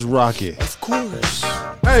Rocket. Of course.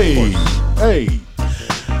 Hey.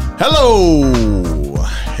 Hello.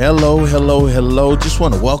 Just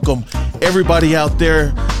want to welcome everybody out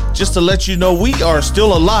there. Just to let you know, we are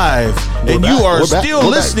still alive, and you are still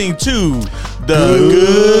listening to The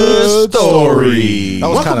Good Story.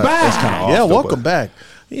 Welcome back. Yeah, welcome back.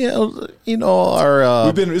 Yeah, you know our.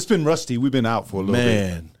 It's been rusty. We've been out for a little bit.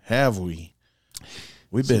 Man, have we?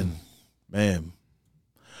 We've been, man.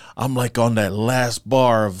 I'm like on that last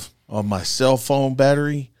bar of my cell phone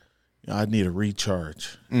battery. I need a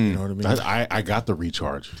recharge. You know what I mean? I got the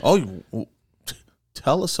recharge. Oh,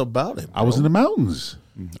 tell us about it, bro. I was in the mountains.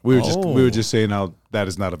 We were just saying how that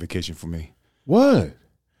is not a vacation for me. What?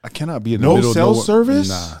 I cannot be in the No middle cell of nowhere. service?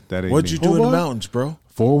 Nah, that ain't What'd me. you do in the Hobart? mountains, bro?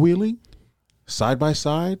 Four-wheeling? Side by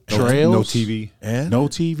side? Trails? No TV. And No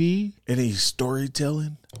TV? any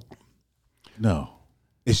storytelling? No.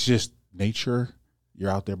 It's just nature. You're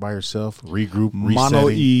out there by yourself. Regroup. Mono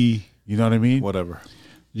resetting. E. You know what I mean? Whatever.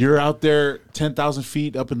 You're out there 10,000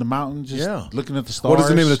 feet up in the mountains just looking at the stars. What is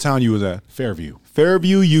the name of the town you was at? Fairview.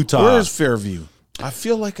 Fairview, Utah. Where is Fairview? I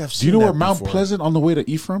feel like I've Do seen you know that where Mount before. Pleasant on the way to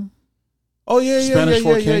Ephraim? Oh, yeah. Spanish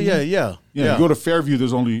Fork Canyon? Yeah. You go to Fairview,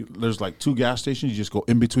 there's like two gas stations. You just go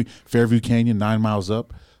in between Fairview Canyon, 9 miles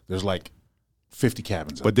up. There's like 50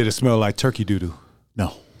 cabins. But did it smell like turkey doo-doo?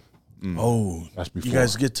 No, Oh, that's before. you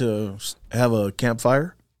guys get to have a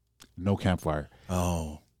campfire? No campfire.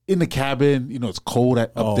 Oh. In the cabin, it's cold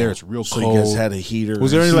up there. It's real So cold. you guys had a heater.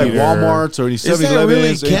 Was there any like heater. Walmarts or any Is that 7-Elevens? really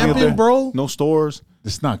anything up camping, there? bro? No stores?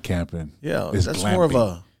 It's not camping. Yeah, It's that's more of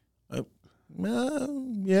glamping.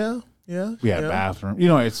 yeah. We had bathroom.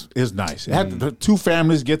 It's nice. It had the two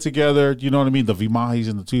families get together. You know what I mean? The Vimahis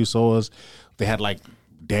and the Tusoas. They had like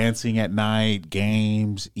dancing at night,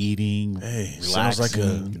 games, eating. Hey, relaxing. sounds like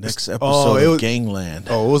a next episode it of was- Gangland.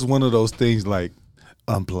 Oh, it was one of those things like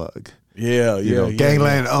unplug. Yeah, You know,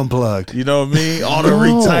 Gangland unplugged. You know what I mean? All the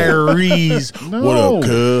retirees. No. What up,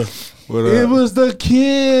 cuz? It was the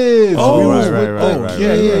kids. Oh, We was right, with right, the right,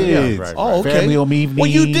 kids. right. Oh, okay. Family home evening. Well,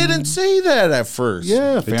 you didn't say that at first.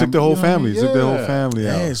 Yeah, They took the whole family. Took the whole family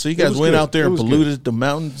out. Hey, so you guys was went good. out there It and was polluted the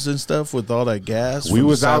mountains and stuff with all that gas. We from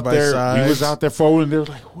was out there. side-by-sides? We was out there forward, and they were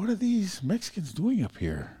like, "What are these Mexicans doing up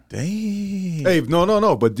here, Dang. Hey,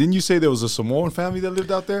 no. But didn't you say there was a Samoan family that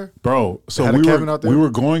lived out there? bro?" So had a we cabin out there? were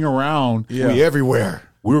going around. Yeah. We everywhere.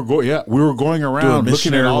 We were going around looking at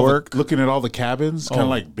missionary all work? looking at all the cabins, kind Oh. of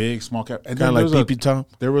like big, small cabins. And Kind of then like there was Pee Tom.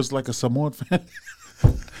 there was like a Samoan family.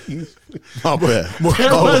 My bad.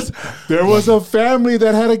 There was a family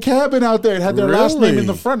that had a cabin out there. It had their last name in Really?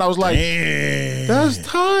 the front. I was like, Dang. "That's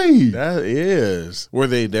tight." That is. Were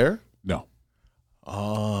they there? No,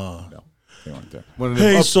 Oh. no, they weren't there. One of them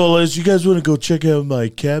Hey, up- Solas, you guys want to go check out my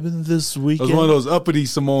cabin this it weekend? was one of those uppity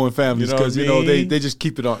Samoan families You know because what I mean? they just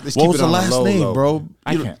keep it on. They just What keep was it the on last low, name, low. bro?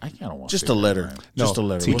 I You can't. I can't want just a letter. No, Just a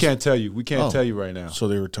letter. We What's- can't tell you. We can't Oh. tell you right now. So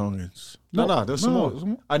they were Tongans. No, they're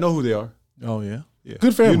Samoan. I know who they are. Oh, yeah. Yeah.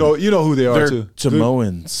 Good family. You know who they are They're too.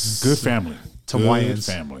 Samoans. Good family. Hawaiians.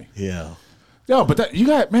 Good family. Yeah. Yo, but that, you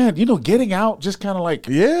got, man, getting out just kind of like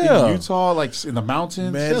Yeah. in Utah, like in the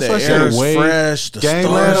mountains. Man, That's the what I said, air is away. fresh. The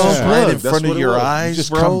Gangland stars unplugged. right in That's front what of it your was. eyes,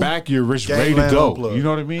 Just bro. come back, you're ready to Gangland go. unplugged. You know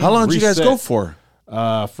what I mean? How long did you guys Reset. go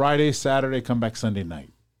for? Friday, Saturday, come back Sunday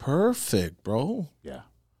night. Perfect, bro. Yeah.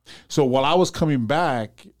 So while I was coming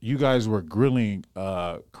back, you guys were grilling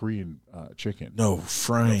Korean chicken. No,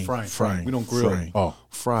 frying. Frying. We don't grill. Frying. Oh,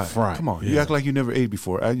 Fry. Fry. Come on. You Yeah. act like you never ate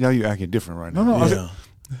before. Now you're acting different right now. no, I was Yeah.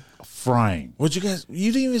 frying. What you guys?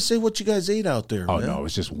 You didn't even say what you guys ate out there. Oh man. no,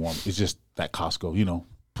 it's just warm. It's just that Costco.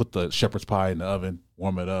 Put the shepherd's pie in the oven,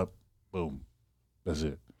 warm it up, boom. That's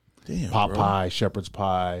it. Damn, Pot bro. pie, shepherd's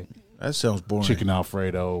pie, That sounds boring. chicken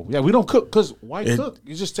Alfredo. Yeah, we don't cook because why cook?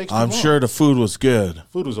 It just takes. I'm too long. sure the food was good.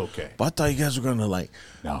 food was okay. But I thought you guys were gonna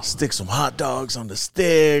No. stick some hot dogs on the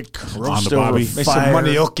stick, roast the over barbie. fire, Make some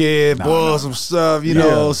manioke, boil some stuff,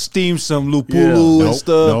 Yeah. steam some lupulu Yeah. and Nope,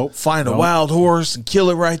 stuff. nope. find a wild horse and kill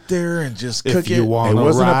it right there and just If cook you it. want- It On a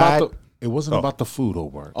wasn't ride. about the food,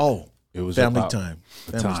 Hobart. Oh, It was family about time.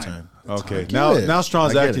 the Family time. time. Okay, get now it.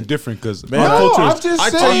 Strong's I get acting it. different because Man, our no, culture I'm is. just I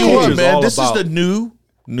saying. tell you culture what, is man, all this about- is the new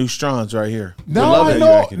Stranz right here. Now love I it.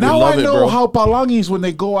 know. We Now love I it, know bro. how Palangis when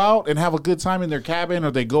they go out and have a good time in their cabin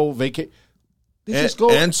or they go vacate. They just go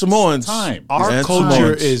and Samoans. Time. Our And culture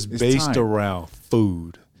Samoans. is It's based time. around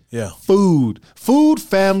food, Yeah. food,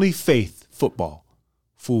 family, faith, football,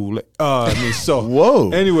 food. So Whoa.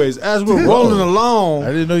 Anyways, as we're rolling along, I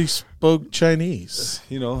didn't know you spoke Chinese.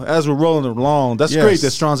 as we're rolling along, that's Yes. great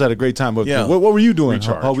that Strong's had a great time. But Yeah. what were you doing,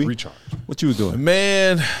 Recharge. Hobie? Recharge. What you was doing?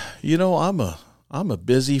 Man, I'm a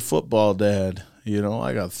busy football dad.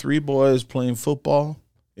 I got 3 boys playing football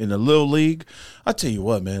in the Little League. I tell you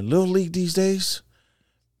what, man, Little League these days,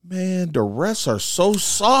 man, the refs are so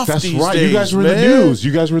soft. That's these right. days, You guys were in man. the news.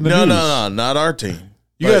 You guys were in the news. No, not our team.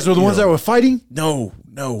 You guys were the ones that were fighting? No.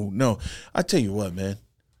 I tell you what, man,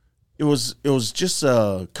 it was just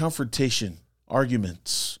a confrontation,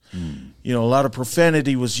 arguments. You know, a lot of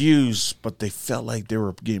profanity was used, but they felt like they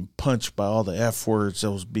were getting punched by all the F words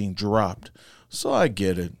that was being dropped. So I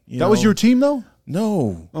get it. That was your team, though?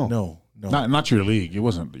 No. Not your league. It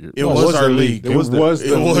wasn't. It was our league. It was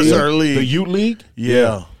our league. The Ute League?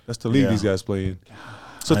 Yeah. That's the league Yeah. these guys play in.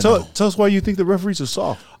 So tell us why you think the referees are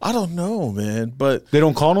soft. I don't know, man, but They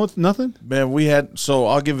don't call nothing? man,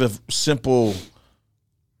 I'll give a simple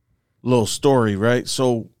little story, right?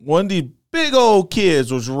 So one of these big old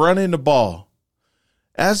kids was running the ball.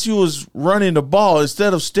 As he was running the ball,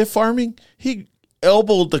 instead of stiff arming, he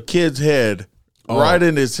elbowed the kid's head right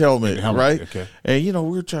in his helmet, right? Okay. And, we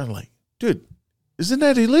were trying to dude, isn't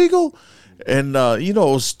that illegal? And,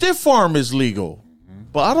 stiff arm is legal.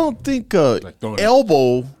 But I don't think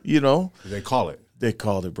elbow, They call it. they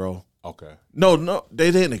called it, bro. Okay. No,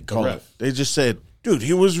 they didn't call it. ref. They just said, dude,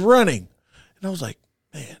 he was running. And I was like,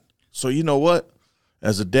 man. So you know what?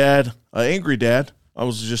 As a dad, an angry dad, I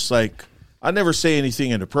was just like, I never say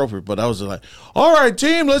anything inappropriate, but I was like, all right,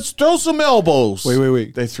 team, let's throw some elbows.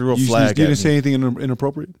 Wait. They threw a You flag didn't at say me. anything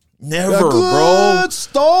inappropriate? Never, bro. Good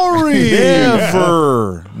story.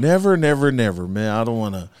 Never. Never, man. I don't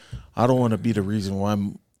want to be the reason why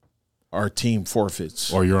our team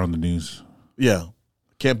forfeits. Or you're on the news. Yeah.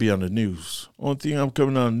 Can't be on the news. Only thing I'm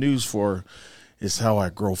coming on the news for is how I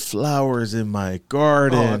grow flowers in my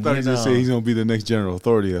garden. I thought he was going to say he's going to be the next general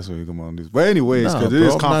authority. That's what he's come on news. But anyways, because it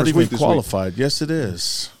is I'm not conference even week this qualified. Yes, it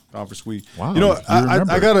is. week. Conference week. Wow.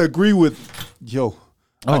 I got to agree with,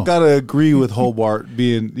 I got to agree with Hobart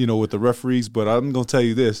being, with the referees, but I'm going to tell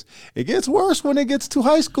you this. It gets worse when it gets to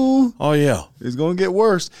high school. Oh, yeah. It's going to get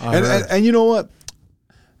worse. Right. And you know what?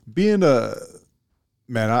 Being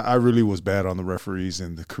I really was bad on the referees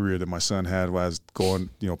and the career that my son had while I was going,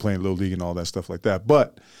 playing Little League and all that stuff like that.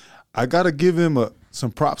 But I got to give him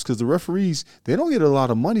some props because the referees, they don't get a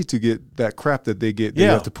lot of money to get that crap that they get. They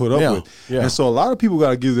have to put up with. Yeah. And so a lot of people got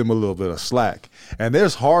to give them a little bit of slack. And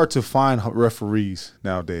there's hard to find referees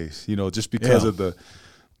nowadays, just because of the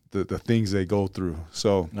things they go through.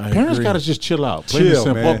 So Parents got to just chill out. Plain Chill, and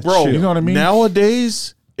simple. man. Bro, You know what I mean?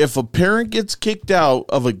 Nowadays, if a parent gets kicked out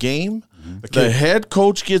of a game, the head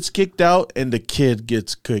coach gets kicked out and the kid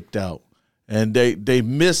gets kicked out. And they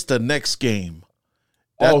miss the next game.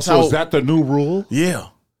 So is that the new rule? Yeah.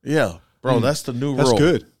 Bro, that's the new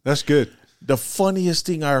rule. That's good. The funniest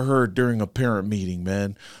thing I heard during a parent meeting,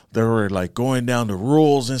 man, they were going down the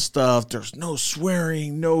rules and stuff. There's no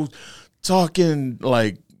swearing, no talking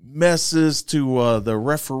messes to the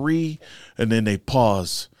referee. And then they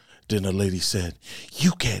pause. Then the lady said,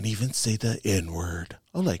 "You can't even say the N-word."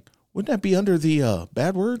 I'm like, wouldn't that be under the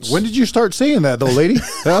bad words? When did you start saying that, though, lady?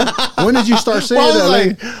 Huh? When did you start saying that,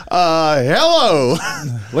 lady? Hello.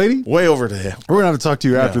 Lady? Way over there. We're going to have to talk to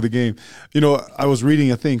you after the game. I was reading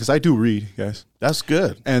a thing, because I do read, guys. That's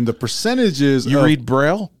good. And the percentages You read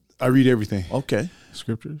Braille? I read everything. Okay.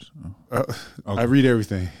 Scriptures? I read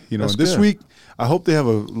everything. That's this good. week, I hope they have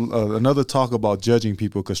another talk about judging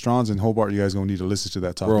people, because Stranz and Hobart, you guys going to need to listen to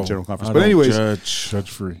that talk in General Conference. But anyways, Judge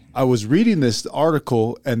free. I was reading this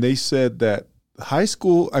article, and they said that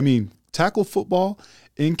tackle football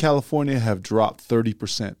in California have dropped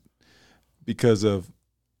 30% because of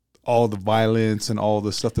all the violence and all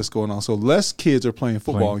the stuff that's going on. So less kids are playing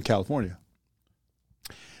football in California.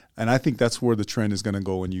 And I think that's where the trend is going to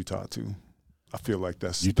go in Utah too. I feel like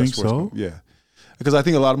that's You that's think where so? it's going. Yeah. Because I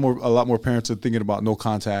think a lot more parents are thinking about no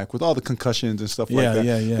contact with all the concussions and stuff like that.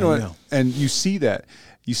 Yeah. And you see that.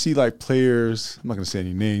 You see players, I'm not going to say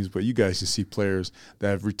any names, but you guys just see players that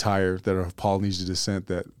have retired that are of Polynesian descent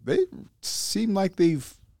that they seem like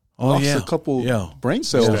they've lost a couple brain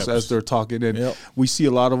cells as they're talking. And we see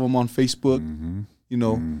a lot of them on Facebook,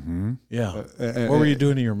 Yeah. What were you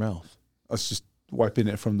doing in your mouth? I was just wiping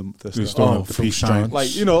it from the Just stuff. throwing up the peace sign.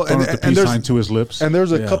 Throwing up the peace sign to his lips. And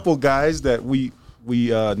there's a couple guys that we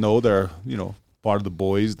know that are, part of the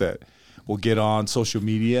boys that will get on social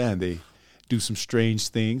media and they do some strange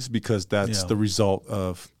things because that's the result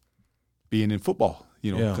of being in football,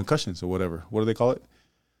 concussions or whatever. What do they call it?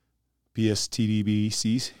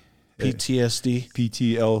 PSTDBCs? PTSD.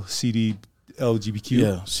 PTLCD LGBTQ.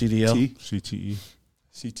 Yeah, CDL.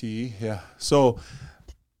 CTE, yeah. So,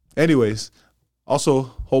 anyways,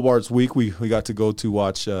 also Hobart's week, we got to go to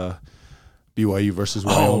watch BYU versus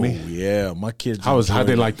Wyoming. Oh, yeah. My kids. How'd they enjoyed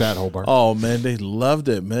it. like that, Hobart? Oh, man, they loved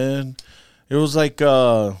it, man. It was like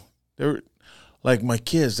like my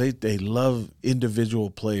kids, they love individual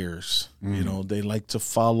players. Mm-hmm. You know, they like to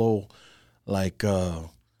follow like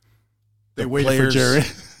They waited for Jared.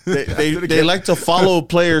 they like to follow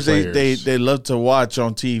players, Players. they love to watch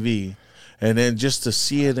on TV. And then just to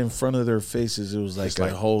see it in front of their faces, it was like a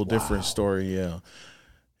whole different story. Yeah.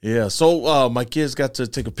 Yeah. So my kids got to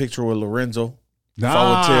take a picture with Lorenzo.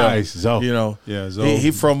 Nice. Zoe. You know, Yeah, Zoe. he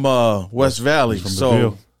from West Valley. From the So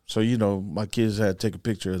Ville. so you know, my kids had to take a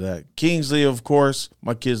picture of that. Kingsley, of course.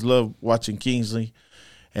 My kids love watching Kingsley.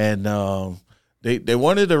 And they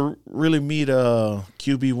wanted to really meet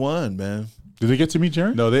QB1, man. Did they get to meet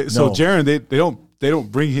Jaron? No, so No. Jaron, they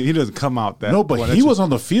don't bring him. He doesn't come out that. No, but well, he was on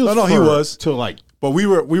the field. No, he was. till like But we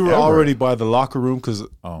were Ever. already by the locker room because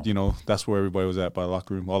Oh. you know that's where everybody was at, by the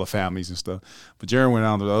locker room, all the families and stuff. But Jaron went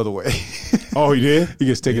out the other way. Oh, he did. He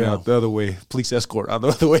gets taken out the other way. Police escort out the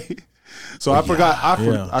other way. So I forgot.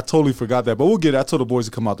 I totally forgot that. But we'll get. I told the boys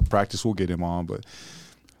to come out to practice. We'll get him on. But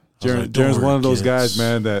Don't Jaron's worry, one of those kids. guys,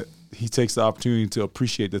 man, that he takes the opportunity to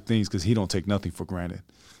appreciate the things because he don't take nothing for granted,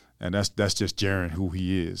 and that's just Jaron, who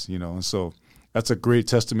he is, you know. And so that's a great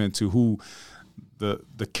testament to who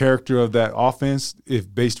the character of that offense.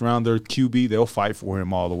 If based around their QB, they'll fight for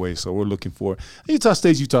him all the way. So we're looking for Utah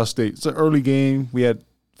State's Utah State. It's an early game. We had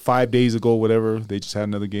 5 days ago, whatever. They just had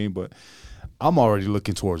another game, but I'm already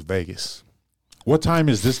looking towards Vegas. What time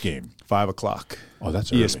is this game? 5 o'clock. Oh,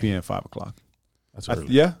 that's early. ESPN 5 o'clock. That's early.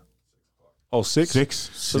 Yeah. Oh, 6? 6.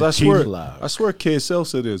 So that's where KSL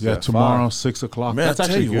said it is. Yeah, at tomorrow 5. 6 o'clock. Man, That's I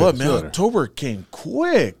tell actually you good. what, man, Good. October came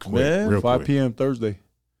quick, man. real 5 quick. p.m. Thursday.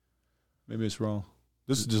 Maybe it's wrong.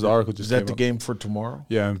 This is just the article. Just Is that came the up. game for tomorrow?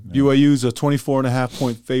 Yeah. UAU's a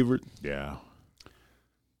 24.5-point favorite. Yeah.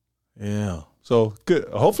 Yeah. So good.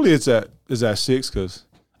 Hopefully it's at 6 because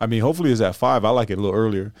hopefully it's at 5. I like it a little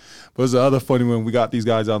earlier. But it's the other funny when we got these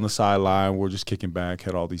guys on the sideline. We're just kicking back.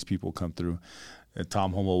 Had all these people come through, and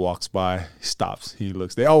Tom Homo walks by. He stops. He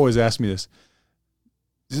looks. They always ask me this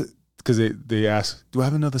because they ask, "Do I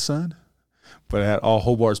have another son?" But I had all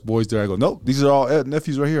Hobart's boys there. I go, "Nope, these are all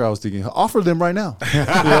nephews right here." I was thinking, offer them right now. You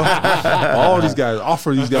know? All these guys,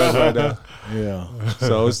 offer these guys right now. Yeah.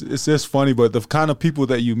 So it's just funny, but the kind of people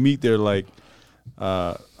that you meet there, like,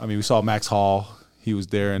 we saw Max Hall. He was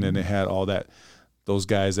there, and then they had those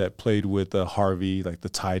guys that played with Harvey, like the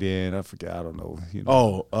tight end. I forget, I don't know. You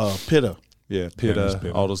know. Pitta. Yeah, Pitta,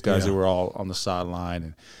 Pitta. all those guys Yeah. that were all on the sideline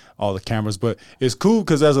and all the cameras. But it's cool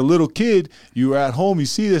because as a little kid, you were at home, you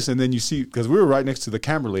see this, and then you see, because we were right next to the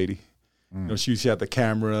camera lady. You know, she had the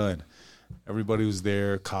camera, and everybody was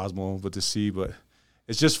there, Cosmo, but to see. But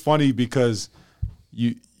it's just funny because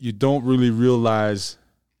you don't really realize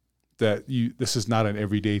that this is not an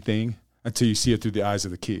everyday thing until you see it through the eyes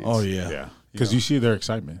of the kids. Oh, yeah. Yeah. Because you see their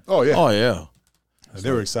excitement. Oh, yeah. Oh, yeah.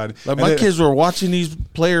 They were excited. Like And my then- kids were watching these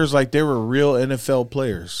players like they were real NFL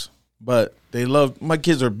players. But they love my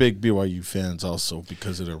kids are big BYU fans also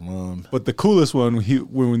because of their mom. But the coolest one,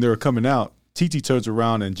 when they were coming out, TT turns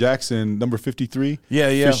around and Jackson, number 53, Yeah.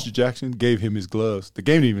 Fisher Jackson, gave him his gloves. The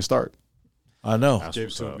game didn't even start. I know. That's Gave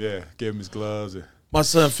what's to him, up. gave him his gloves. My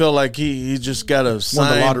son felt like he just got a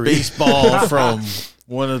signed lottery. baseball from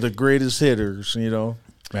one of the greatest hitters, you know.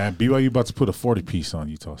 Man, BYU about to put a 40-piece on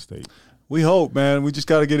Utah State. We hope, man. We just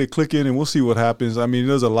got to get it clicking, and we'll see what happens. I mean,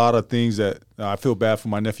 there's a lot of things that I feel bad for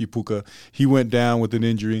my nephew Puka. He went down with an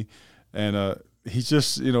injury, and he's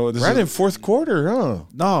just, this Right is, in fourth quarter, huh?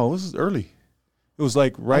 no, this is early. It was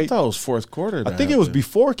like I right. thought it was fourth quarter. I think it was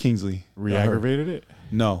before Kingsley. Re-aggravated it?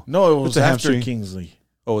 No, No, it was It's a after hamstring. Kingsley.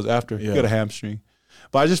 Oh, it was after. He Yeah. got a hamstring.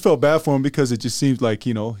 But I just felt bad for him because it just seems like,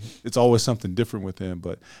 it's always something different with him.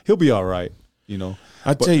 But he'll be all right,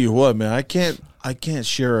 I tell you what, man, I can't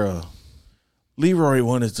share a. LeRoy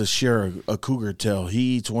wanted to share a cougar tail.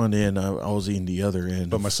 He eats one end, I was eating the other end.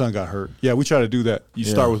 But my son got hurt. Yeah, we try to do that. You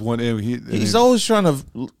start with one end. He's always trying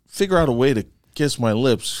to figure out a way to kiss my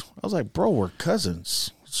lips. I was like, bro, we're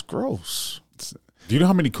cousins. It's gross. Do you know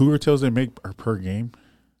how many cougar tails they make per game?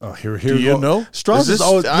 Oh, here Do you know? Stranz Is is this-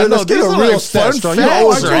 always. I know, Let's get these a are real like stat. fun Strong. You're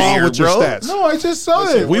always facts wrong right here, with your bro. stats. No, I just saw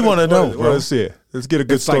it. We want to know, bro. Let's see it. Let's get a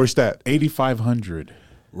good story stat. 8,500.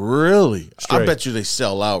 Really? I Straight. bet you they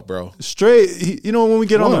sell out, bro. Straight, when we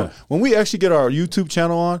get on What? when we actually get our YouTube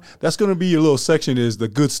channel on, that's going to be your little section is the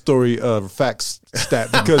good story of facts stat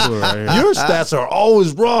because your stats are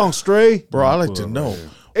always wrong, Stray. Bro, I like to know.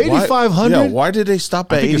 8,500? Yeah, why did they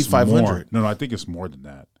stop I at think it's more. 8,500? No, I think it's more than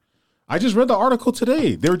that. I just read the article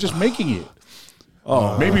today. They were just making it.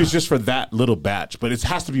 Oh, maybe it's just for that little batch, but it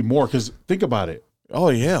has to be more because think about it. Oh,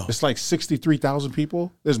 yeah. It's like 63,000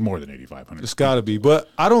 people. There's more than 8,500. It's got to be, but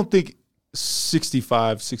I don't think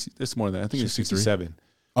 65, 60. It's more than that. I think it's 67.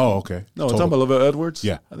 Oh, okay. No, we're talking about Lavelle Edwards.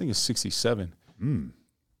 Yeah. I think it's 67.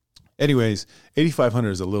 Anyways, 8,500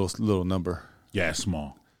 is a little number. Yeah, it's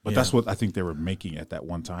small. But that's what I think they were making at that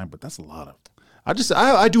one time. But that's a lot of.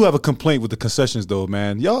 I do have a complaint with the concessions though,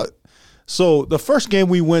 man. Y'all. So the first game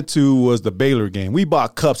we went to was the Baylor game. We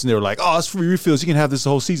bought cups and they were like, "Oh, it's free refills. You can have this the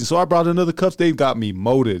whole season." So I brought another cups. They got me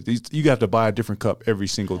molded. You have to buy a different cup every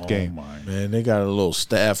single game. Man, they got a little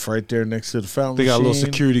staff right there next to the fountain. They got machine. a little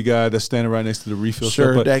security guy that's standing right next to the refill.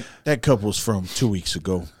 Sure, stuff, but that cup was from 2 weeks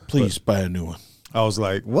ago. Please buy a new one. I was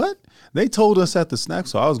like, "What?" They told us at the snack,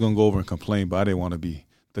 so I was gonna go over and complain, but I didn't want to be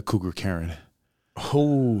the Cougar Karen.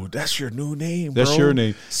 Oh, that's your new name, bro. That's your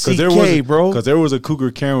name. CK, bro. Because there was a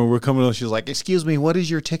Cougar Karen when we were coming on. She was like, "Excuse me, what is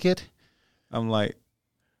your ticket?" I'm like,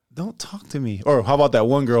 "Don't talk to me." Or how about that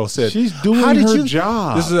one girl said, "She's doing her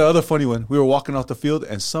job." This is the other funny one. We were walking off the field,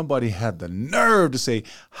 and somebody had the nerve to say,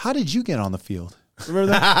 "How did you get on the field?"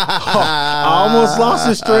 Remember that? I almost lost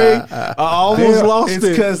it straight. I almost lost it. It's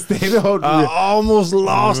because they don't. I almost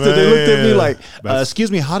lost it. They looked at me like,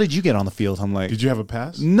 "Excuse me, how did you get on the field?" I'm like, "Did you have a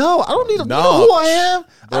pass?" No, I don't need to know who I am.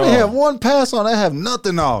 Bro. I didn't have one pass on. I have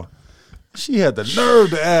nothing on. She had the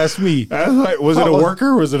nerve to ask me. Was it a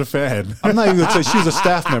worker or was it a fan? I'm not even going to say. She was a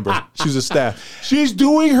staff member. She was a staff. She's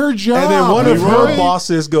doing her job. And then one of her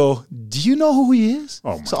bosses go, "Do you know who he is?"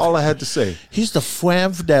 That's all I had to say. He's the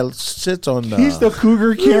fwamp that sits on the... He's the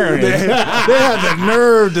Cougar Karen. They had the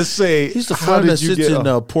nerve to say, he's the fwamp that sits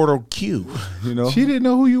in Portal Q. You know? She didn't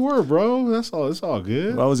know who you were, bro. That's all. It's all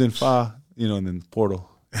good. Well, I was in FA, and then Portal.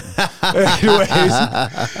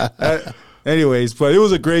 Anyways, but it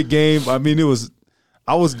was a great game. I mean, it was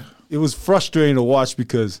frustrating to watch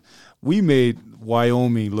because we made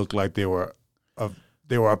Wyoming look like they were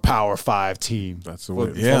a Power 5 team. That's the way.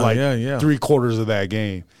 For 3/4 of that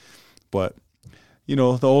game. But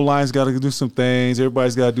the O-line's got to do some things.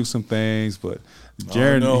 Everybody's got to do some things. But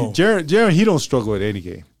Jaron, he don't struggle at any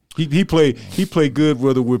game. He played good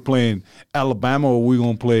whether we're playing Alabama or we're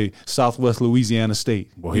gonna play Southwest Louisiana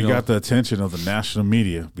State. Well, he got the attention of the national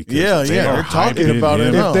media because they're talking about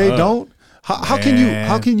him. If they don't, how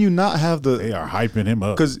can you not have the? They are hyping him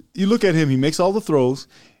up because you look at him. He makes all the throws,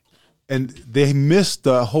 and they missed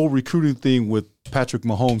the whole recruiting thing with Patrick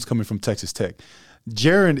Mahomes coming from Texas Tech.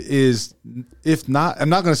 Jaron is, if not, I'm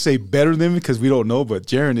not going to say better than him because we don't know, but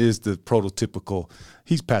Jaron is the prototypical.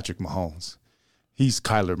 He's Patrick Mahomes. He's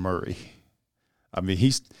Kyler Murray. I mean,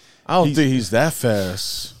 I don't think he's that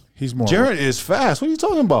fast. He's more. Jaron is fast. What are you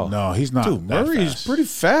talking about? No, he's not. Dude, Murray's pretty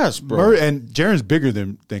fast, bro. Murray and Jaron's bigger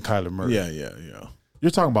than Kyler Murray. Yeah.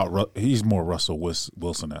 You're talking about he's more Russell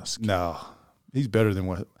Wilson-esque. No, he's better than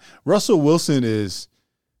what Russell Wilson is.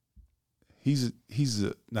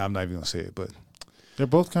 I'm not even gonna say it, but they're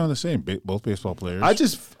both kind of the same. Both baseball players. I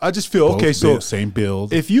just feel okay. So same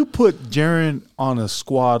build. If you put Jaron on a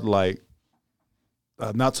squad like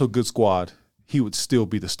a not so good squad, he would still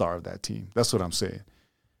be the star of that team. That's what I'm saying.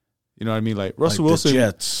 You know what I mean? Like Russell Wilson.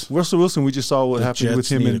 Jets. Russell Wilson. We just saw what happened Jets with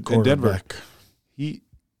him in Denver. It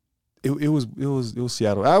was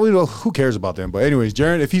Seattle. I don't know who cares about them. But anyways,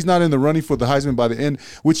 Jaron, if he's not in the running for the Heisman by the end,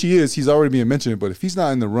 which he is, he's already being mentioned. But if he's not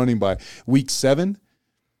in the running by week 7,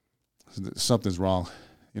 something's wrong.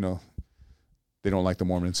 They don't like the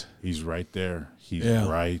Mormons. He's right there. He's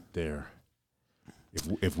right there.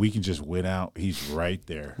 If we can just win out, he's right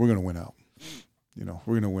there. We're gonna win out.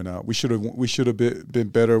 We're gonna win out. We should have been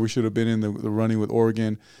better. We should have been in the running with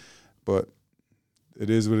Oregon, but it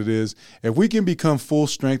is what it is. If we can become full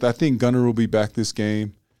strength, I think Gunner will be back this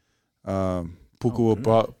game. Puka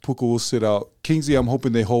will sit out. Kingsley, I'm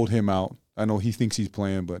hoping they hold him out. I know he thinks he's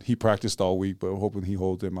playing, but he practiced all week. But I'm hoping he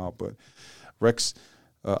holds him out. But Rex,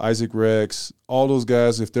 Isaac Rex, all those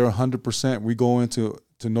guys, if they're 100%, we go into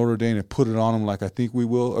Notre Dame and put it on them like I think we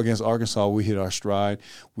will. Against Arkansas, we hit our stride.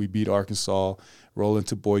 We beat Arkansas, roll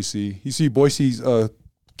into Boise. You see Boise's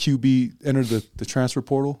QB entered the transfer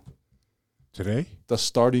portal? Today? The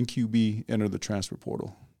starting QB entered the transfer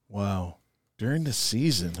portal. Wow. During the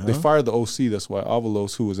season, huh? They fired the OC. That's why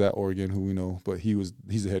Avalos, who was at Oregon, who we know, but he's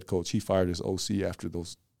the head coach. He fired his OC after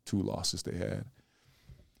those 2 losses they had.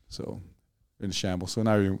 So in shambles. So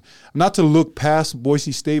not to look past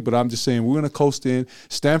Boise State, but I'm just saying we're going to coast in.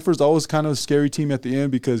 Stanford's always kind of a scary team at the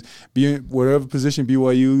end because being whatever position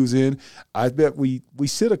BYU is in, I bet we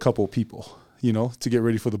sit a couple people, to get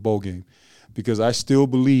ready for the bowl game. Because I still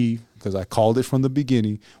believe, because I called it from the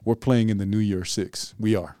beginning, we're playing in the New Year 6.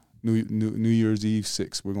 We are. New Year's Eve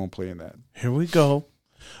 6. We're going to play in that. Here we go.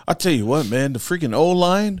 I'll tell you what, man, the freaking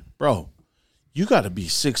O-line, bro, you got to be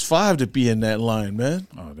 6'5" to be in that line, man.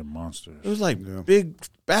 Oh, they're monsters. It was like big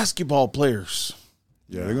basketball players.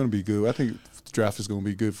 Yeah, they're going to be good. I think the draft is going to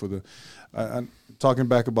be good for the I'm talking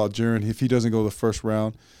back about Jaron. If he doesn't go the first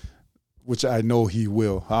round, which I know he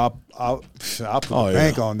will. I'll put a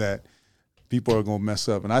bank on that. People are gonna mess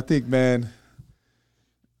up, and I think, man,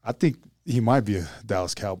 he might be a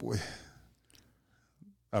Dallas Cowboy.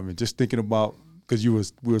 I mean, just thinking about, because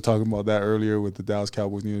we were talking about that earlier with the Dallas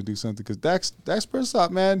Cowboys needing to do something, because Dak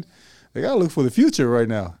Prescott, man, they gotta look for the future right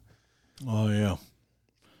now. Oh yeah,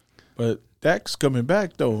 but Dak's coming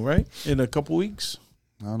back though, right? In a couple weeks.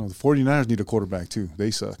 I don't know. The 49ers need a quarterback too.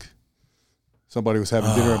 They suck. Somebody was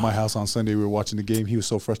having dinner at my house on Sunday. We were watching the game. He was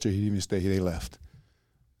so frustrated he didn't even stay. They left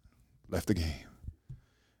the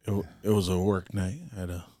game. It was a work night. I had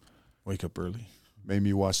to wake up early. Made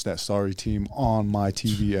me watch that sorry team on my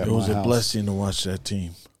TV at my house. It was a blessing to watch that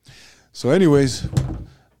team. So anyways,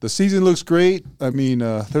 the season looks great. I mean,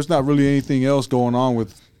 there's not really anything else going on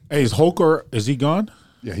with. Hey, is he gone?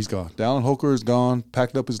 Yeah, he's gone. Dallin Holker is gone.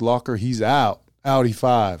 Packed up his locker. He's out. Audi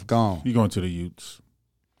 5, gone. You going to the Utes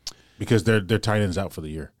because their tight end's out for the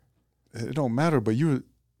year. It don't matter, but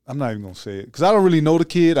I'm not even gonna say it because I don't really know the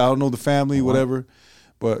kid. I don't know the family, whatever.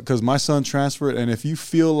 But because my son transferred, and if you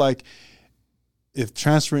feel like if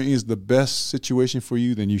transferring is the best situation for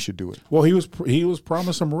you, then you should do it. Well, he was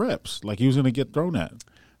promised some reps, like he was going to get thrown at.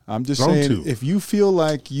 I'm just saying, if you feel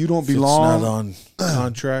like you don't belong, it's not on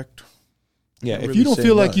contract. Yeah, if really you don't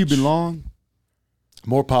feel like you much. belong,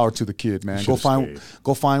 more power to the kid, man. Go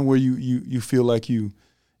find where you feel like you're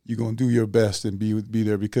gonna do your best and be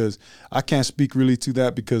there, because I can't speak really to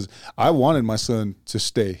that because I wanted my son to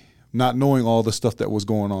stay, not knowing all the stuff that was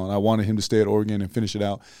going on. I wanted him to stay at Oregon and finish it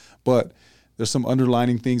out, but there's some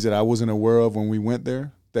underlining things that I wasn't aware of when we went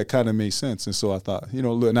there that kind of made sense. And so I thought,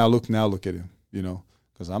 look at him,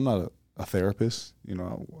 because I'm not a therapist,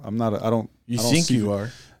 I'm not. I don't. You I don't think see you it.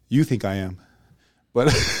 are? You think I am? But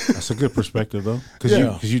that's a good perspective, though,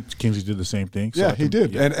 because Kingsley did the same thing. So he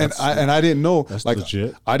did, and I didn't know. That's like,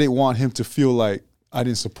 legit. I didn't want him to feel like I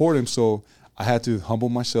didn't support him, so I had to humble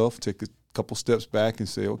myself, take a couple steps back, and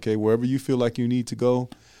say, okay, wherever you feel like you need to go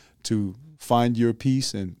to find your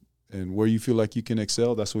peace and where you feel like you can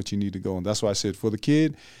excel, that's what you need to go. And that's why I said for the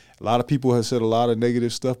kid, a lot of people have said a lot of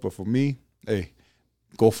negative stuff, but for me, hey,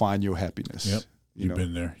 go find your happiness. Yep. You've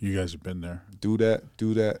been there. You guys have been there. Do that.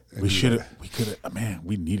 We could have. Man,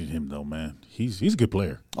 we needed him though. Man, he's a good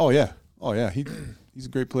player. Oh yeah. He's a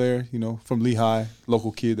great player. From Lehigh,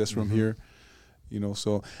 local kid that's from here.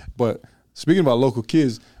 So. But speaking about local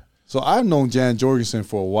kids, so I've known Jan Jorgensen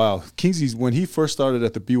for a while. Kingsley, when he first started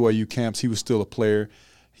at the BYU camps, he was still a player.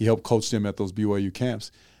 He helped coach them at those BYU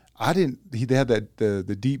camps. They had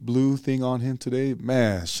the deep blue thing on him today.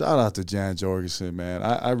 Man, shout out to Jan Jorgensen, man.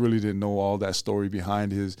 I really didn't know all that story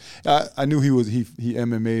behind his. I knew he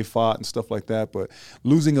MMA fought and stuff like that, but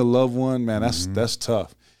losing a loved one, man, that's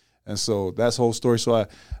tough. And so that's the whole story. So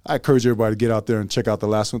I encourage everybody to get out there and check out the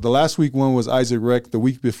last one. The last week one was Isaac Reck. The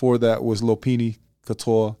week before that was Lopini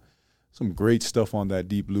Katoa. Some great stuff on that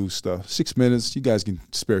deep blue stuff. 6 minutes. You guys can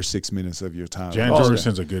spare 6 minutes of your time. Jan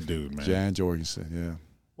Jorgensen's a good dude, man. Jan Jorgensen, yeah.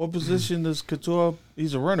 What position does Couture?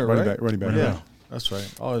 He's a runner, right? Running back. Yeah, that's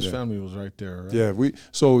right. All his family was right there. Right? Yeah,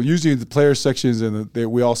 so usually the player sections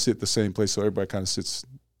we all sit the same place, so everybody kind of sits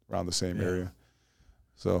around the same area.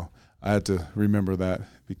 So I had to remember that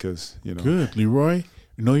because Good, LeRoy.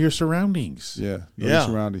 Know your surroundings. Yeah, your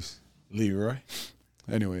surroundings. LeRoy.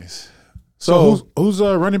 Anyways. So who's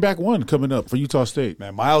running back one coming up for Utah State?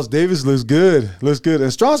 Man, Miles Davis looks good.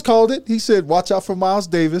 And Stranz called it. He said, watch out for Miles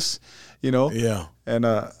Davis, Yeah. And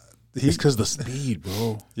it's because the speed,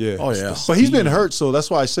 bro. Yeah. Oh, yeah. But he's been hurt, so that's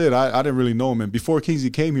why I said I didn't really know him. And before Kingsley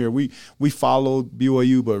came here, we followed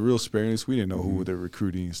BYU, but real sparingly. We didn't know who they're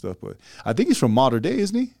recruiting and stuff. But I think he's from Mater Dei,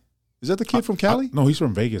 isn't he? Is that the kid from Cali? No, he's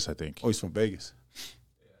from Vegas, I think. Oh, he's from Vegas.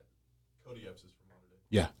 Cody Epps is from Mater Dei.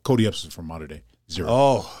 Yeah, Cody Epps is from Mater Dei. 0.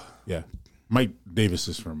 Oh. Yeah. Mike Davis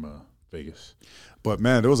is from Vegas. But,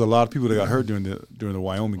 man, there was a lot of people that got hurt during the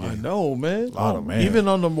Wyoming game. I know, man. A lot of man. Even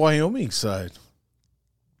on the Wyoming side.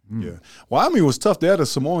 Yeah. Wyoming was tough. They had a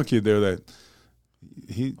Samoan kid there that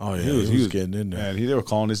he was getting in there. Man, they were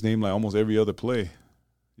calling his name like almost every other play.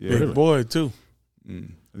 Yeah. Big boy, too. I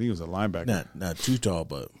think he was a linebacker. Not too tall,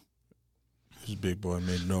 but he was a big boy,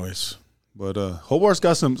 made noise. But Hobart's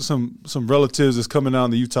got some relatives that's coming out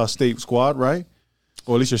in the Utah State squad, right?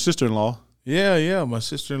 Or at least your sister-in-law. Yeah. My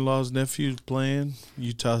sister-in-law's nephew's playing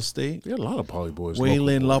Utah State. There are a lot of poly boys.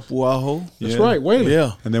 Waylon Lapuaho. That's right, Waylon.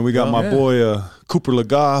 Yeah. And then we got my boy Cooper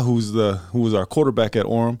Laga, who was our quarterback at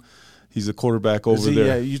Orem. He's a quarterback over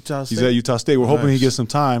there. At Utah State? He's at Utah State. We're hoping he Nice. gets some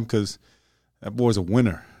time because that boy's a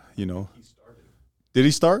winner, He started. Did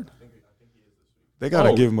he start? I think he is this week. They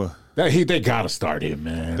gotta give him a. They gotta start him,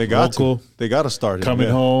 man. They got Local, to. They gotta start him. coming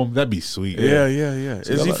home. That'd be sweet. Yeah.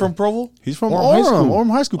 Is he from Provo? He's from Orem High School. Orem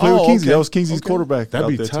High School. Played with Kingsley. Okay. That was Kingsley's quarterback. That'd out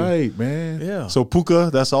be there, too. tight, man. Yeah. So Puka,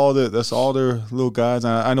 that's all their little guys.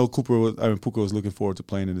 I know Puka was looking forward to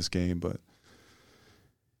playing in this game, but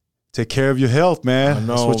take care of your health, man. I know,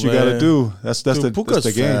 that's what you man. got to do. That's Puka's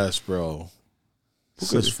the game. fast, bro.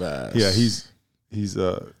 Puka's fast. Yeah, he's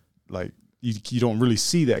like you don't really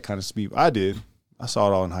see that kind of speed. I did. I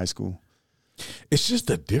saw it all in high school. It's just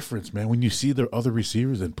the difference, man. When you see their other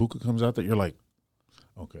receivers and Puka comes out there, you're like,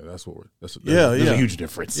 okay, that's there's a huge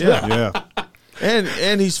difference. Yeah. Yeah.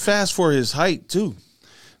 And he's fast for his height too.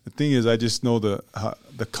 The thing is, I just know the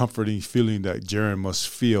comforting feeling that Jaren must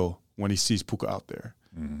feel when he sees Puka out there.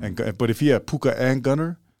 Mm-hmm. But if he had Puka and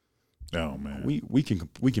Gunner, oh man, we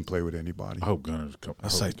can play with anybody. I hope Gunner's come.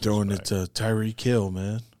 That's like throwing it to Tyreek Hill,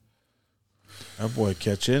 man. That boy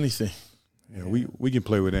catch anything. Yeah, we can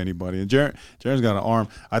play with anybody. And Jaren's got an arm.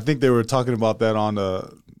 I think they were talking about that on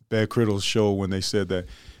the Bad Criddle's show when they said that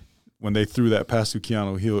when they threw that pass to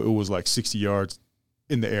Keanu Hill, it was like 60 yards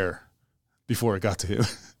in the air before it got to him.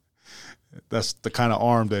 That's the kind of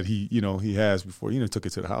arm that he has before, took it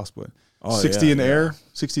to the house. But 60 in the air,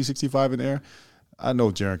 60, 65 in the air. I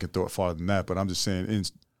know Jaren can throw it farther than that, but I'm just saying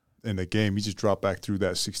in the game, he just dropped back through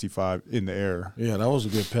that 65 in the air. Yeah, that was a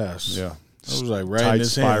good pass. Yeah. That was like right tight in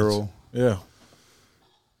his spiral. hands. Yeah.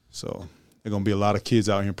 So there are gonna be a lot of kids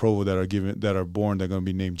out here in Provo that are born that are gonna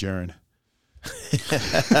be named Jaren.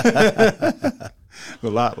 a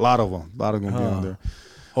lot of them. A lot of them gonna be on there.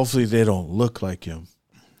 Hopefully they don't look like him.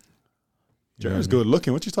 Jaren's good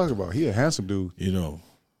looking. What you talking about? He a handsome dude.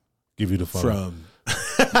 Give you the follow. From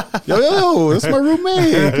Yo, that's my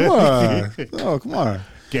roommate. Come on. Oh, come on.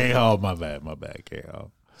 K-Hall, my bad,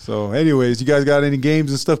 K-Hall. So, anyways, you guys got any games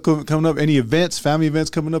and stuff coming up? Any events, family events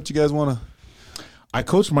coming up? You guys want to? I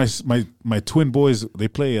coach my twin boys. They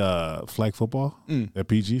play flag football at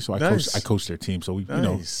PG, so I coach their team. So we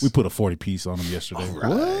we put a 40 piece on them yesterday. All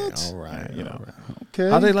right. Okay.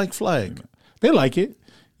 How they like flag? They like it.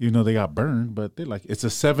 They got burned, but they like it. It's a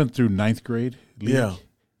 7th through 9th grade league. Yeah.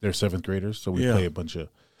 They're 7th graders, so we play a bunch of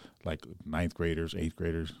like 9th graders, 8th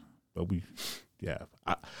graders. But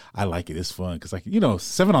I like it. It's fun because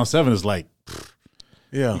 7-on-7 is like.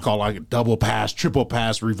 Yeah. You call like a double pass, triple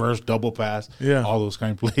pass, reverse double pass. Yeah. All those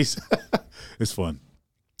kind of plays. It's fun.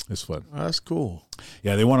 That's cool.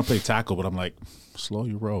 Yeah, they want to play tackle, but I'm like, slow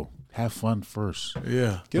your roll. Have fun first.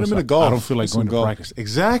 Yeah. Get him into golf. I don't feel like going to practice.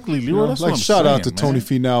 Exactly, Leroy. That's what I'm shout out to saying, Tony man.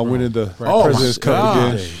 Finau winning the Oh, President's Cup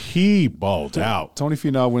again. He balled out. Tony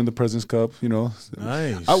Finau winning the President's Cup.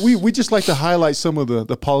 Nice. We just like to highlight some of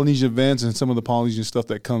the Polynesian events and some of the Polynesian stuff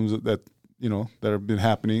that comes that have been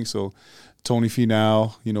happening. So Tony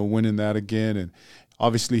Finau, winning that again, and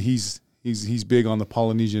obviously he's big on the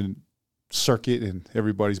Polynesian circuit and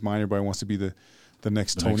everybody's mind. Everybody wants to be the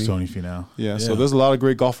next Tony. Next Tony Finau. Yeah, so there's a lot of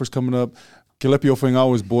great golfers coming up. Kilepio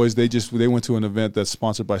Fingawa's boys, they went to an event that's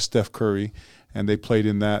sponsored by Steph Curry, and they played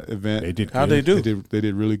in that event. They did. How'd they do? They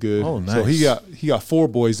did really good. Oh, nice. So he got 4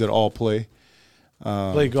 boys that all play.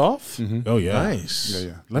 Play golf? Mm-hmm. Oh yeah, Nice.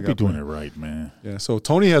 Yeah. Let me doing it right, man. Yeah. So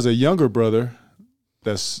Tony has a younger brother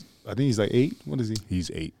that's I think he's like 8. What is he?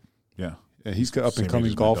 He's 8. Yeah, And he's up Same and coming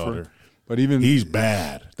age as my golfer. daughter. But even He's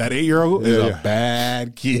bad. That 8-year-old is Yeah, a yeah.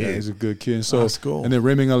 bad kid. yeah, he's a good kid. So That's cool. And then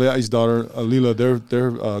Raymond Aliai's daughter Alila,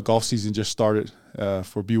 their golf season just started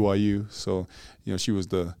for BYU. So she was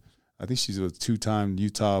I think she's a 2-time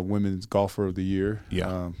Utah Women's Golfer of the Year.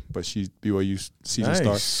 Yeah. But she's BYU season Nice.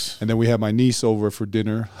 starts. And then we have my niece over for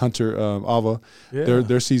dinner, Hunter Ava. Yeah.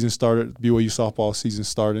 Their season started. BYU softball season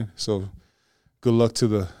started. So good luck to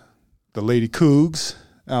the Lady Cougs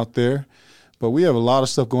out there. But we have a lot of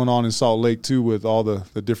stuff going on in Salt Lake too with all the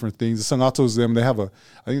different things. The Sangatos,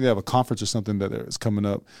 I think they have a conference or something that is coming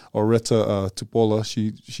up. Oreta Tupola,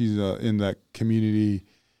 she's in that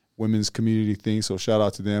women's community thing. So shout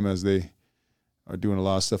out to them as they are doing a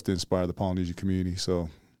lot of stuff to inspire the Polynesian community. So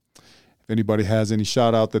if anybody has any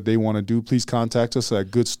shout out that they want to do, please contact us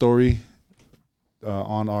at Good Story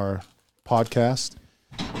on our podcast.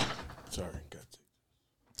 Sorry.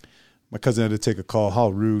 My cousin had to take a call. How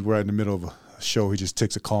rude. We're right in the middle of a show. He just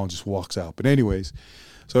takes a call and just walks out. But anyways,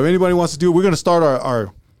 so if anybody wants to do it, we're going to start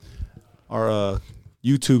our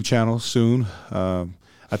YouTube channel soon.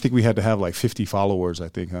 I think we had to have like 50 followers, I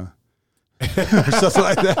think, huh? Or something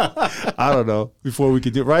like that. I don't know. Before we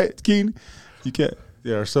could do it. Right, Keen? You can't.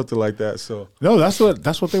 Yeah, or something like that. So No, that's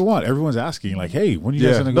what they want. Everyone's asking, like, hey, when are you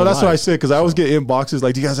guys gonna go no, that's live? what I said, because I always get inboxes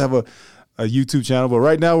like, do you guys have a YouTube channel? But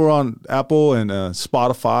right now we're on Apple and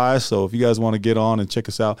Spotify, so if you guys want to get on and check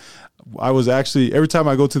us out, I was actually every time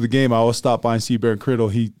I go to the game, I always stop by and see Baron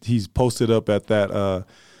Criddle. He's posted up at that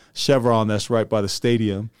Chevron that's right by the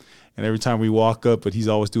stadium, and every time we walk up, but he's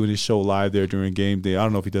always doing his show live there during game day. I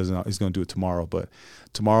don't know if he doesn't. He's going to do it tomorrow, but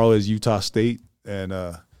tomorrow is Utah State, and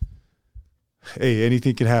hey,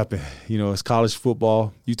 anything can happen. You know, it's college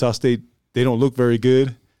football. Utah State, they don't look very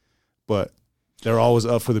good, but they're always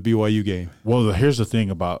up for the BYU game. Well, here's the thing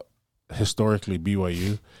about historically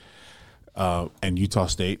BYU and Utah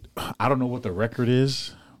State. I don't know what the record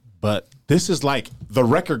is, but this is like the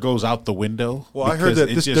record goes out the window. Well, I heard that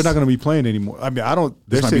they're not going to be playing anymore. I mean, I don't.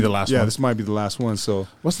 This might be the last one. Yeah, this might be the last one. So,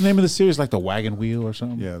 what's the name of the series? Like the Wagon Wheel or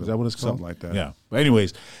something? Yeah, is that what it's called? Something like that. Yeah. But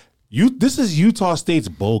anyways, this is Utah State's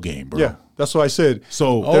bowl game, bro. Yeah, that's what I said.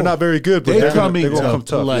 So they're not very good, but they're coming gonna to come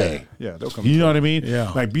tough. play. Yeah, they'll come. You know what I mean?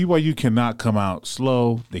 Yeah. Like BYU cannot come out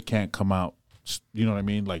slow. They can't come out. You know what I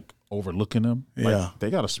mean? Like overlooking them. Like, Yeah. they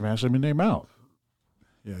got to smash them in their mouth.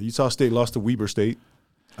 Yeah, Utah State lost to Weber State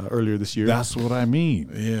earlier this year. That's what I mean.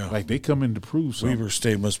 Yeah. Like they come in to prove something. Weber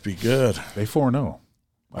State must be good. They 4-0.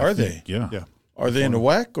 Are they? Yeah. Yeah. Are they in the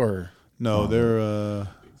WAC or? No, they're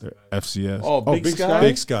FCS. Oh, Big Sky?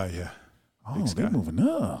 Big Sky. Yeah, Oh, they're moving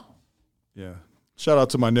up. yeah. Shout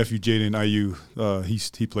out to my nephew Jaden IU.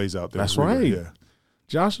 He plays out there. That's Weber. right. Yeah.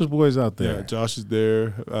 Josh's boys out there. Yeah, Josh is there.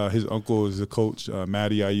 His uncle is a coach,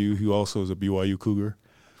 Matty IU, who also is a BYU Cougar.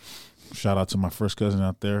 Shout out to my first cousin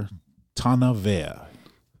out there, Tana Vea,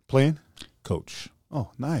 Playing? coach. Oh,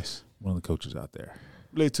 nice. One of the coaches out there.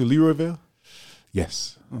 Related to Leroy Vale?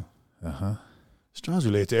 Yes. Stranz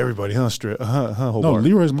related to everybody, huh? No, Hobart.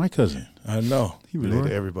 Leroy's my cousin. I know. He related Leroy?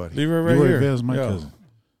 to everybody. Leroy right Leroy here. Vea's my Yeah. cousin.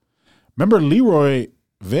 Remember Leroy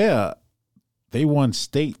Vea? They won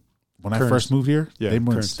state when Kearns. I first moved here. Yeah, they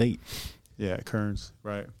won Kearns. state. Yeah, Kearns.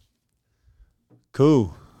 Right.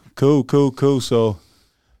 Cool. So,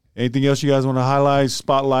 anything else you guys want to highlight,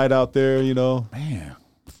 spotlight out there, you know? Man,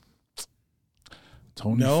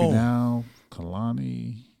 Tony No. Finau,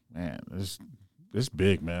 Kalani, man, this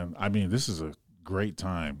big, man. I mean, this is a great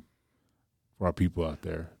time for our people out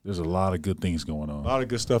there. There's a lot of good things going A on. lot of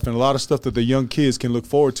good stuff and a lot of stuff that the young kids can look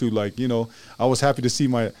forward to. Like, you know, I was happy to see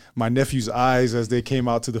my nephew's eyes as they came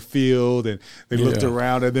out to the field and they looked Yeah.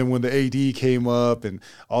 around. And then when the AD came up and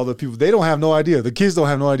all the people, they don't have no idea. The kids don't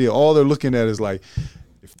have no idea. All they're looking at is like,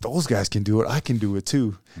 if those guys can do it, I can do it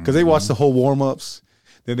too. Because they watched the whole warm-ups.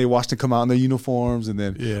 Then they watched them come out in their uniforms. And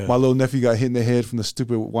then Yeah. my little nephew got hit in the head from the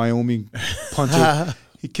stupid Wyoming puncher.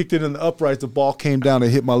 He kicked it in the uprights. The ball came down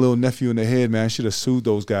and hit my little nephew in the head, man. I should have sued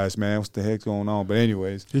those guys, man. What the heck's going on? But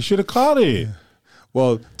anyways. He should have caught it.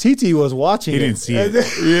 Well, TT was watching He it. didn't see it.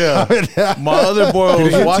 Yeah. My other boy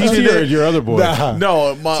was watching TT or it. your other boy? Nah.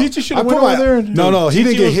 No, my Teacher should I have put went over my- there. And, No, he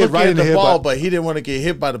didn't TT get was hit looking right at in the head. ball, But but he didn't want to get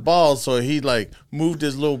hit by the ball, so he like moved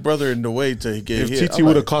his little brother in the way to get If hit. TT I'm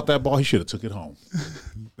would have like, caught that ball, he should have took it home. you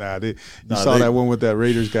Nah, saw they- that one with that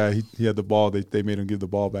Raiders guy. He had the ball. They made him give the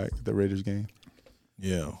ball back at the Raiders game.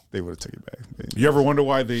 yeah. They would have taken it back. You ever wonder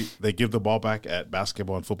why they give the ball back at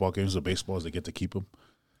basketball and football games? The baseballs, they get to keep them.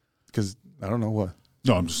 Because I don't know what.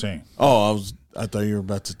 No, I'm just saying. Oh, I thought you were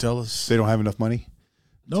about to tell us. They don't have enough money.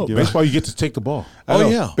 No, give baseball, you get to take the ball. I Oh, know.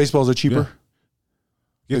 yeah. Baseballs are cheaper.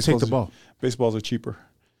 You get to take the ball. Baseballs are cheaper.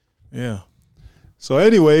 Yeah. So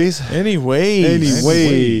anyways,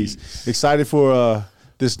 Anyways. excited for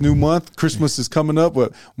this new month. Christmas is coming up,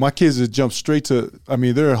 but my kids have jumped straight to. I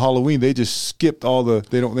mean, they're at Halloween. They just skipped all the.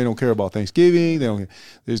 They don't care about Thanksgiving. They don't.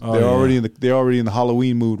 They're already in the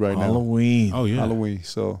Halloween mood right now. Halloween. Oh, yeah. Halloween.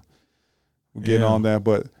 So we're getting Yeah. on that.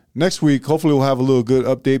 But next week, hopefully, we'll have a little good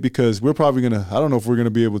update because we're probably gonna. I don't know if we're gonna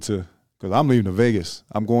be able to. Because I'm leaving to Vegas.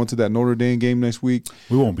 I'm going to that Notre Dame game next week.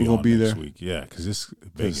 We won't be We're gonna on be next there. week. Yeah, because it's 'Cause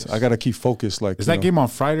Vegas. I got to keep focused. Like Is that game on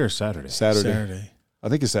Friday or Saturday? Saturday? I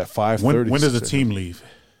think it's at 5:30. When does the team leave?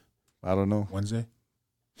 I don't know. Wednesday?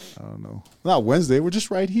 I don't know. Not Wednesday. We're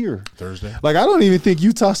just right here. Thursday? Like I don't even think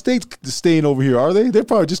Utah State's staying over here. Are they? They're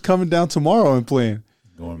probably just coming down tomorrow and playing.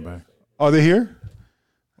 Going back. Are they here?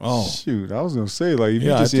 Oh. Shoot, I was gonna say like if Yeah,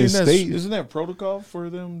 you I just in think that's, state. isn't that protocol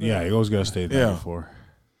for them? Yeah, you always got to stay there Yeah. before.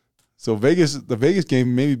 So the Vegas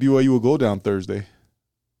game, maybe BYU will go down Thursday,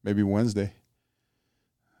 maybe Wednesday.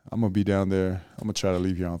 I'm gonna be down there. I'm gonna try to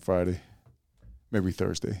leave here on Friday, maybe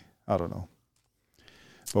Thursday. I don't know.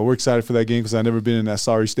 But we're excited for that game because I've never been in that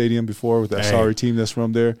sorry stadium before with that Hey. sorry team that's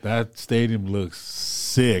from there. That stadium looks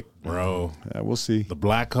sick, bro. Yeah, we'll see. The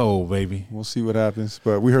black hole, baby. We'll see what happens.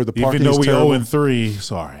 But we heard the parking Even though is we terrible. 0-3,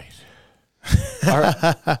 sorry.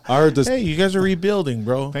 I heard this. Hey, you guys are rebuilding,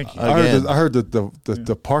 bro. Thank you. I heard that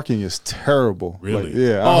the parking is terrible. Really? Like,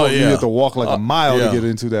 yeah. Oh, You yeah. have to walk like a mile yeah. to get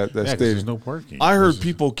into that Yeah, 'cause stadium. there's no parking. I heard This is-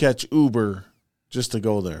 people catch Uber just to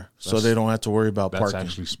go there, so That's- they don't have to worry about That's parking.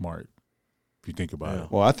 actually smart. if you think about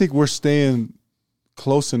it. Well, I think we're staying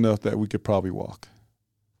close enough that we could probably walk.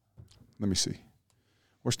 Let me see.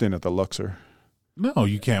 We're staying at the Luxor. No,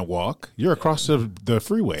 you can't walk. You're across the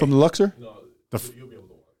freeway. From the Luxor? No, you'll be able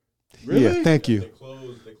to walk. Really? Yeah, thank you. They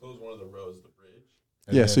close one of the roads, the bridge.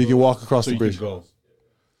 Yeah, so you can walk across the you bridge. can go.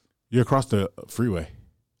 You're across the freeway.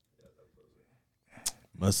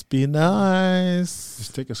 Must be nice.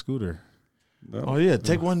 Just take a scooter. No. Oh yeah,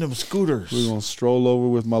 take one of them scooters. We're going to stroll over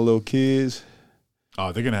with my little kids,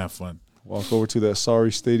 Oh, they're going to have fun. walk over to that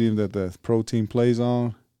sorry stadium that the pro team plays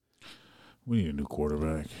on. We need a new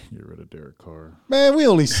quarterback. Get rid of Derek Carr. Man, we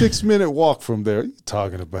only 6-minute walk from there. What are you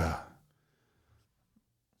talking about?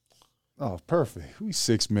 Oh, perfect. We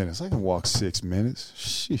 6 minutes. I can walk 6 minutes.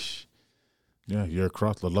 Sheesh. Yeah, you're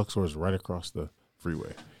across. The Luxor is right across the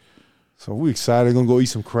freeway. So we excited. Gonna go eat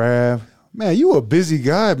some crab. Man, you a busy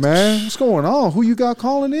guy, man. What's going on? Who you got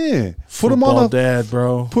calling in? Put him on the dad,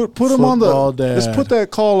 bro. Put him on the. Football dad. Let's put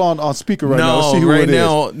that call on speaker right now. No, Let's see who right it is.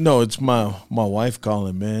 now, no, it's my wife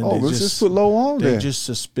calling, man. Oh, let's just put low on They there. just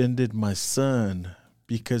suspended my son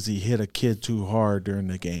because he hit a kid too hard during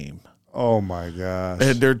the game, Oh my gosh.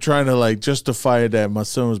 and they're trying to like justify that my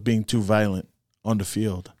son was being too violent on the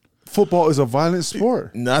field. Football is a violent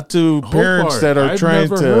sport. Not to parents Hobart. that are I've trying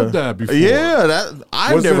never to. heard that before. Yeah,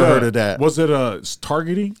 I've Was never it heard of that. Was it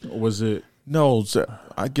targeting? Or was it? No,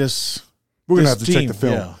 I guess We're gonna this have to check team, the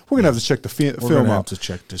film. yeah. We're gonna have to check the we're film gonna have out. to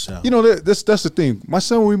check this out. You know, that's the thing. My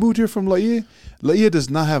son, when we moved here from Laia does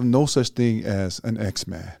not have no such thing as an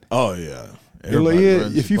X-Man. Oh yeah. In Everybody Laia,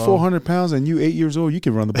 runs if the you're ball. 400 pounds and you 8 years old, you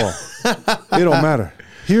can run the ball. It don't matter.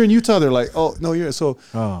 Here in Utah, they're like, oh no, you're so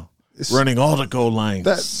Oh, it's, running all the goal lines.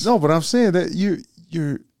 that. No, but I'm saying that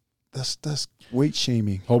you're that's weight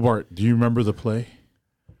shaming. Hobart, do you remember the play?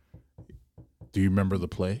 Do you remember the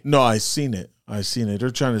play? No, I seen it. They're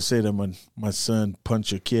trying to say that my son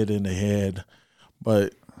punched a kid in the head,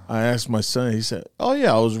 but I asked my son. He said, "Oh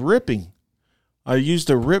yeah, I was ripping. I used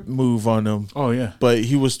a rip move on him, Oh yeah. but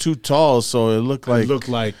he was too tall, so it looked like It looked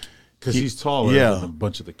like because he's taller yeah. than a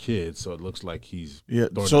bunch of the kids, so it looks like he's yeah.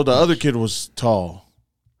 throwing So a the punch. other kid was tall,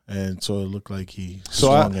 and so it looked like he So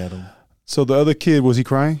swung at him. So the other kid, was he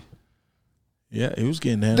crying? Yeah, he was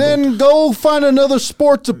getting handled. Then go find another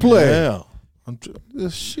sport to play. Yeah,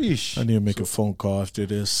 Sheesh. I need to make a phone call after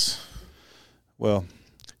this. Well,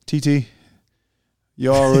 TT, you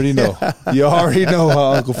already know. You already know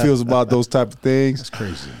how Uncle feels about those type of things. It's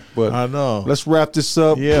crazy. But I know. let's wrap this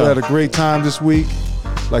up. Yeah. We had a great time this week.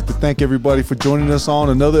 I'd like to thank everybody for joining us on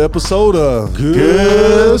another episode of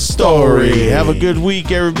Good story. Have a good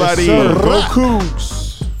week, everybody. Yes, sir. Go Cougs!